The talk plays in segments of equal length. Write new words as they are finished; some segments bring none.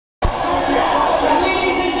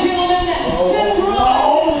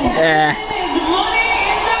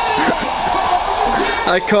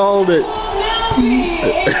I called it. Roman's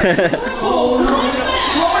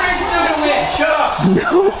still gonna win. Shut up.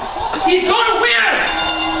 No. He's gonna win.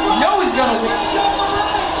 No, he's gonna win.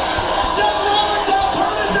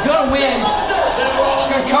 He's gonna win. He's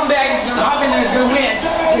gonna come back. He's gonna hop in there. He's gonna win.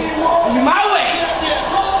 It's my way.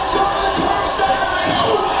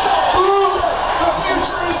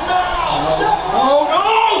 Oh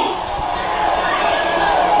no!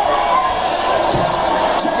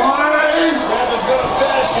 Seth is gonna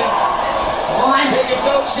finish it. Taking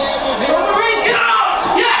no chances here. Get out!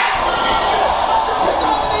 Yeah!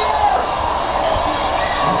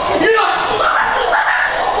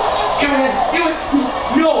 Do it!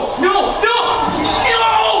 No! No! No!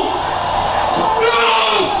 No!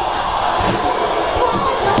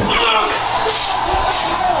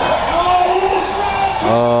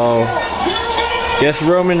 Oh. Guess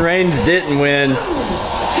Roman Reigns didn't win.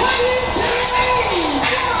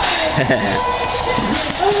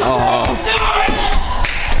 Oh.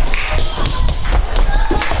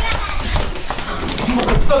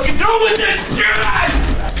 Fucking throw with it!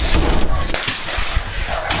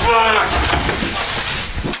 Fuck!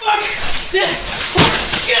 Fuck this!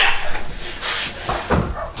 Yeah!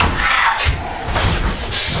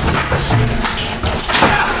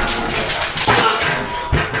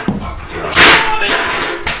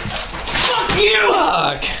 Fuck you!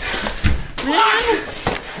 Fuck. Man.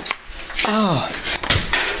 Oh.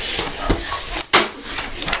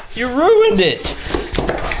 You ruined it.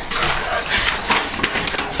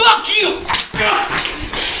 Fuck you!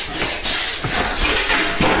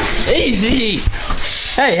 Easy.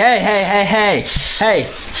 Hey, hey, hey, hey, hey. Hey.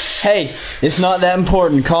 Hey. It's not that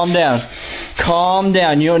important. Calm down. Calm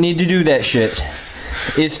down. You don't need to do that shit.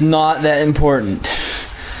 It's not that important.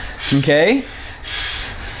 Okay?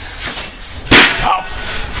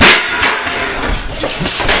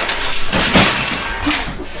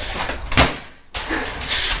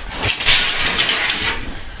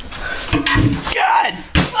 God!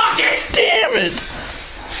 Fuck it! Damn it!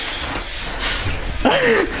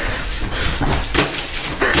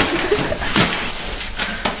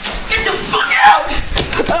 Get the fuck out!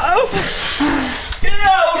 Uh-oh! Get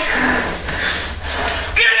out!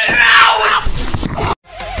 Get it out!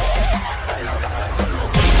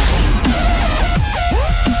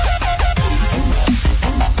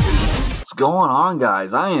 What's going on,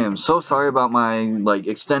 guys? I am so sorry about my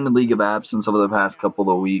extended league of absence over the past couple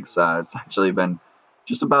of weeks. It's actually been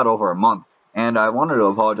just about over a month, and I wanted to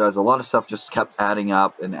apologize. A lot of stuff just kept adding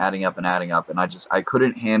up and adding up and adding up, and I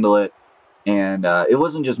couldn't handle it. And it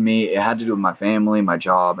wasn't just me; it had to do with my family, my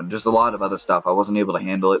job, and just a lot of other stuff. I wasn't able to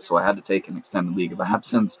handle it, so I had to take an extended league of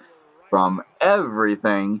absence from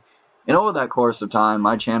everything. And over that course of time,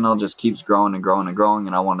 my channel just keeps growing and growing and growing,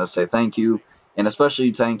 and I want to say thank you. And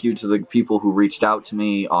especially thank you to the people who reached out to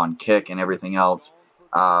me on Kick and everything else,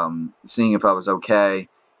 seeing if I was okay.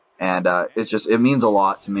 And it means a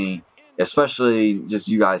lot to me, especially just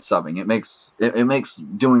you guys subbing. It makes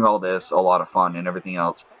doing all this a lot of fun and everything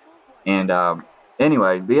else. And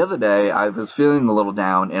anyway, the other day I was feeling a little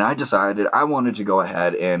down, and I decided I wanted to go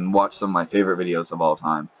ahead and watch some of my favorite videos of all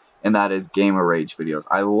time, and that is Gamer Rage videos.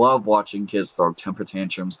 I love watching kids throw temper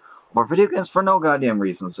tantrums or video games for no goddamn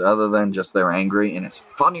reasons other than just they're angry, and it's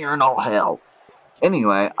funnier than all hell.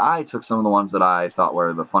 Anyway, I took some of the ones that I thought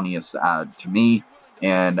were the funniest to me,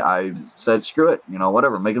 and I said, screw it,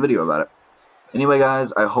 whatever, make a video about it. Anyway,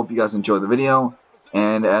 guys, I hope you guys enjoy the video,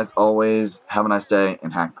 and as always, have a nice day,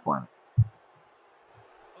 and hack the planet.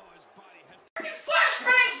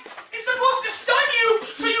 Flashbang is supposed to stun you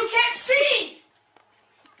so you can't see!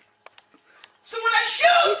 So when I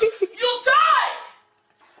shoot, you'll die!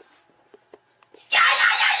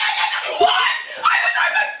 What?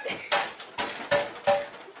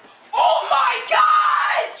 Oh my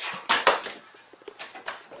god!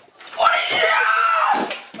 What are you?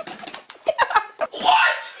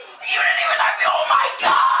 What? You didn't even have me. Oh my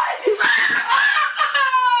god!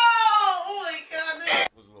 Oh my god!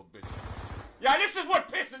 Was a little bitch. Yeah, this is what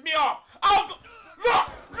pisses me off. I'll go. Look!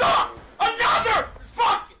 Another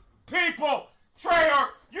fucking people! Traitor!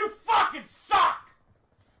 You fucking suck!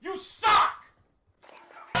 You suck!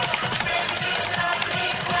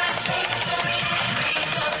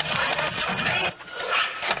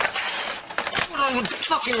 I would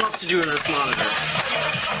fucking love to do in this monitor.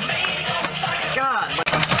 God.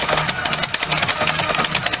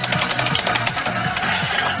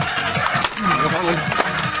 What I would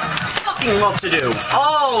fucking love to do.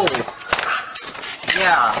 Oh!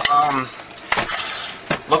 Yeah,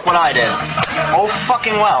 look what I did. Oh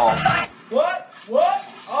fucking well. What? What?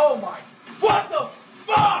 Oh my. What the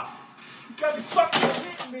fuck? You gotta be fucking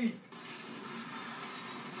shitting me.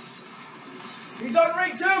 He's on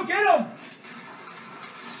ring 2. Get him.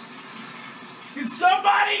 Can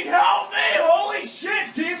somebody help me? Holy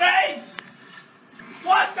shit, teammates.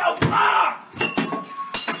 What the fuck?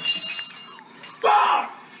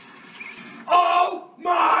 Fuck! Oh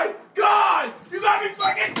my god! You gotta be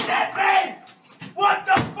fucking shitting me! What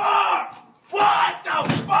the fuck? What the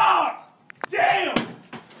fuck? Damn!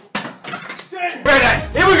 Damn!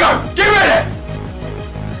 Ready! Here we go! Get ready!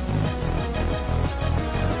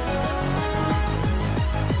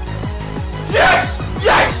 Yes!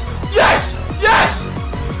 Yes! Yes! Yes!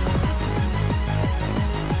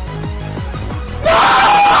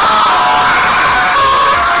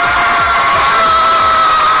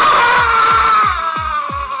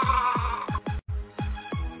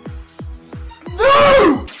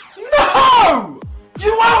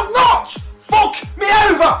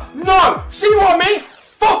 See what I mean?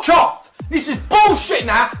 Fuck off! This is bullshit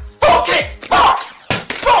now! Fuck it! Fuck!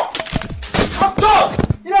 Fuck! I'm done!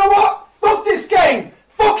 You know what? Fuck this game!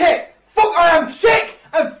 Fuck it! Fuck, I am sick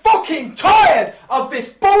and fucking tired of this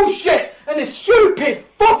bullshit and this stupid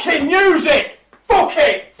fucking music! Fuck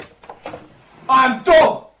it! I'm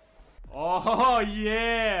done! Oh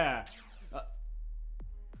yeah!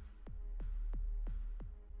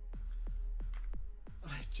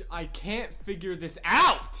 I can't figure this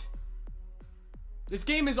out! This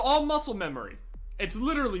game is all muscle memory. It's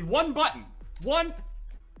literally one button. One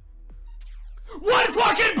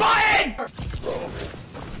fucking button!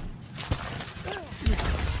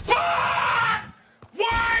 Fuck!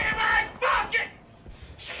 Why am I fucking...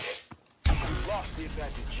 You lost the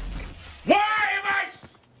advantage. Why am I...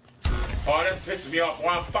 Oh, that pisses me off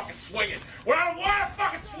when I'm fucking swinging. When I don't want to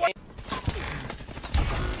fucking swing.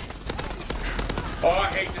 Oh, I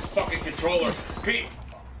hate this fucking controller. Pete.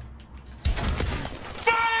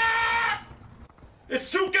 It's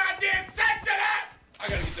too goddamn sensitive! I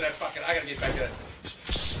gotta get to that fucking, I gotta get back to that.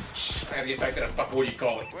 I gotta get back to that fucking, what do you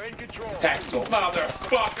call it? We're in control. Tactical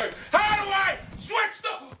motherfucker. How do I switch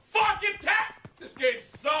the fucking This game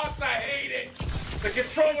sucks, I hate it. The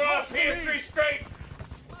controller on the PS3 straight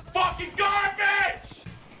fucking garbage!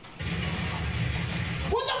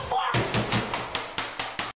 What the fuck?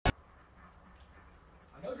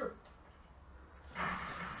 I know you're...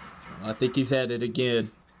 I think he's had it again.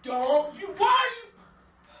 Don't you, why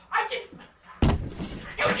are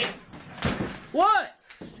you... What?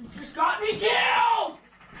 You just got me killed!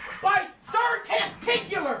 By Sir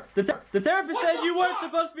Testicular! The therapist said you weren't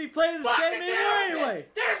supposed to be playing this game anyway!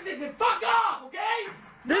 There's business, fuck off, okay?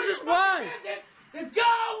 This is why! Then go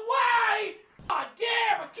away! God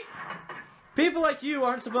damn! People like you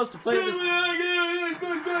aren't supposed to play this.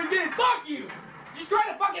 Fuck you! Just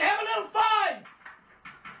trying to fucking have a little fun!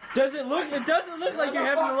 It doesn't look like you're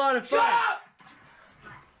having a lot of fun. Shut up!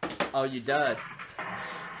 Oh, you died.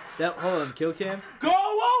 Hold on, kill cam. Go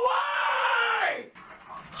away!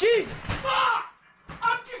 Jesus! Fuck!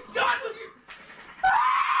 I'm just done with you!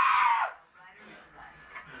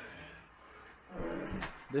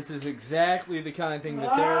 This is exactly the kind of thing the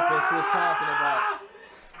therapist was talking about.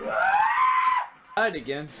 Died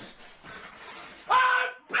again. I'm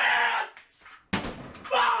bad!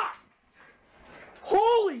 Fuck!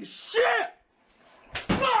 Holy shit!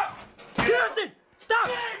 Fuck! Kirsten! Stop!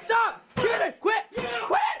 Stop! Kirsten! Quit! Quit!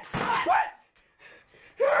 Quit!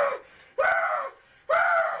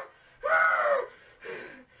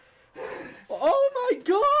 Oh my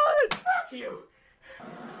god! Fuck you!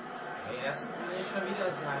 Hey, that's the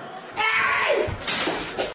video. Hey!